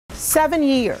7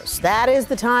 years. That is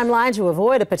the timeline to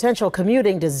avoid a potential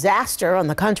commuting disaster on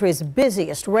the country's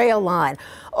busiest rail line.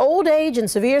 Old age and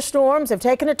severe storms have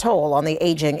taken a toll on the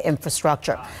aging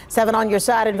infrastructure. 7 on Your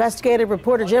Side investigative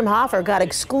reporter Jim Hoffer got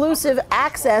exclusive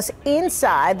access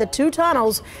inside the two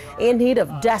tunnels in need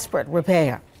of desperate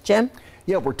repair. Jim?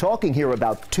 Yeah, we're talking here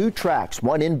about two tracks,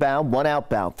 one inbound, one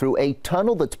outbound, through a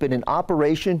tunnel that's been in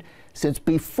operation since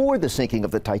before the sinking of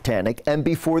the Titanic and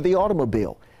before the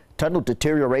automobile. Tunnel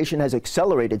deterioration has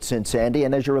accelerated since Sandy,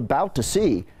 and as you're about to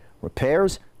see,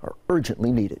 repairs are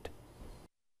urgently needed.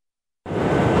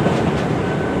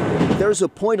 There's a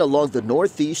point along the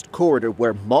northeast corridor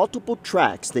where multiple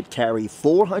tracks that carry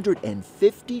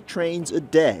 450 trains a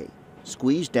day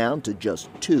squeeze down to just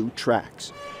 2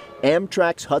 tracks.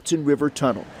 Amtrak's Hudson River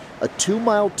Tunnel, a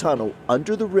 2-mile tunnel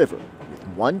under the river with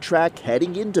 1 track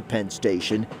heading into Penn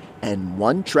Station and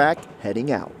 1 track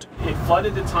heading out. It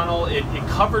flooded the tunnel, it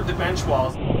covered the bench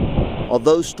walls.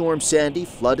 Although Storm Sandy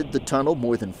flooded the tunnel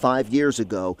more than 5 years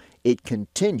ago, it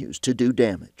continues to do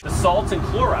damage. The salts and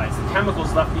chlorides, the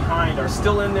chemicals left behind, are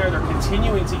still in there. They're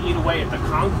continuing to eat away at the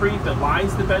concrete that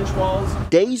lines the bench walls.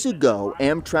 Days ago,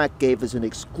 Amtrak gave us an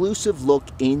exclusive look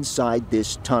inside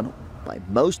this tunnel. By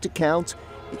most accounts,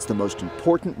 it's the most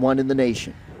important one in the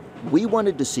nation. We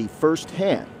wanted to see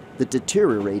firsthand the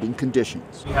deteriorating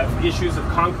conditions. We have issues of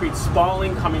concrete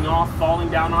spalling, coming off, falling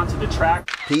down onto the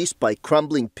track. Piece by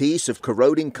crumbling piece of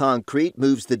corroding concrete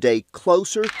moves the day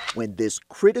closer when this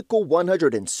critical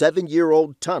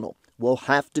 107-year-old tunnel will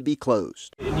have to be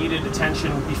closed. It needed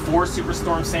attention before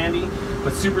Superstorm Sandy,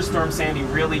 but Superstorm Sandy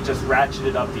really just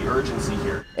ratcheted up the urgency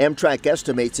here. Amtrak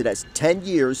estimates it has 10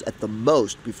 years at the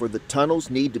most before the tunnels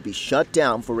need to be shut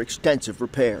down for extensive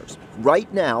repairs.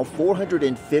 Right now,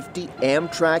 450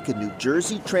 Amtrak and New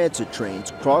Jersey transit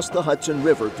trains cross the Hudson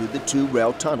River through the 2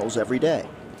 rail tunnels every day.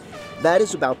 That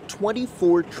is about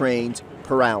 24 trains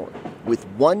per hour. With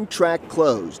 1 track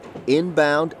closed,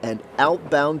 inbound and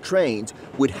outbound trains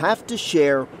would have to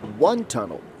share 1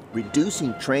 tunnel,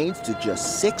 reducing trains to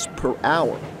just 6 per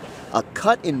hour, a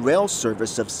cut in rail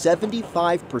service of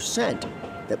 75%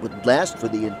 that would last for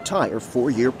the entire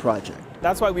 4-year project.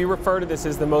 That's why we refer to this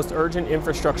as the most urgent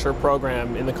infrastructure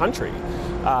program in the country,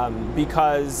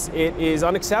 because it is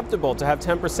unacceptable to have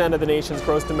 10% of the nation's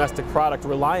gross domestic product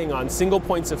relying on single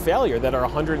points of failure that are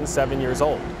 107 years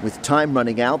old. With time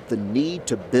running out, the need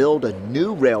to build a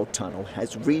new rail tunnel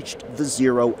has reached the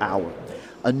 0 hour.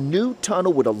 A new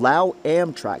tunnel would allow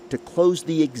Amtrak to close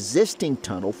the existing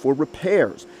tunnel for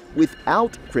repairs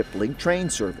without crippling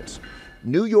train service.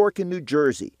 New York and New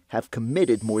Jersey have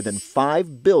committed more than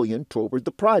 $5 billion toward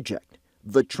the project.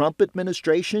 The Trump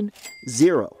administration,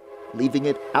 0, leaving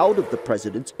it out of the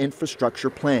president's infrastructure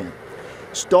plan.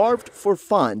 Starved for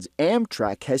funds,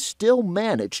 Amtrak has still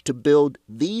managed to build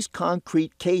these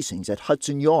concrete casings at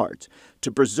Hudson Yards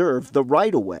to preserve the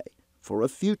right-of-way for a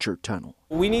future tunnel.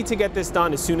 We need to get this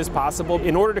done as soon as possible.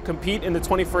 In order to compete in the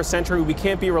 21st century, we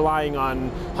can't be relying on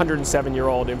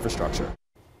 107-year-old infrastructure.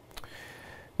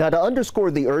 Now, to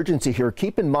underscore the urgency here,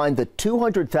 keep in mind that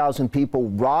 200,000 people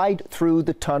ride through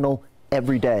the tunnel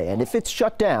every day. And if it's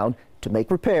shut down to make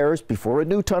repairs before a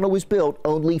new tunnel is built,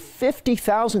 only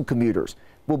 50,000 commuters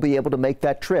will be able to make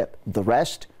that trip. The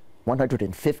rest,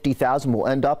 150,000, will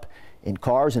end up in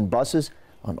cars and buses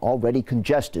on already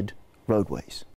congested roadways.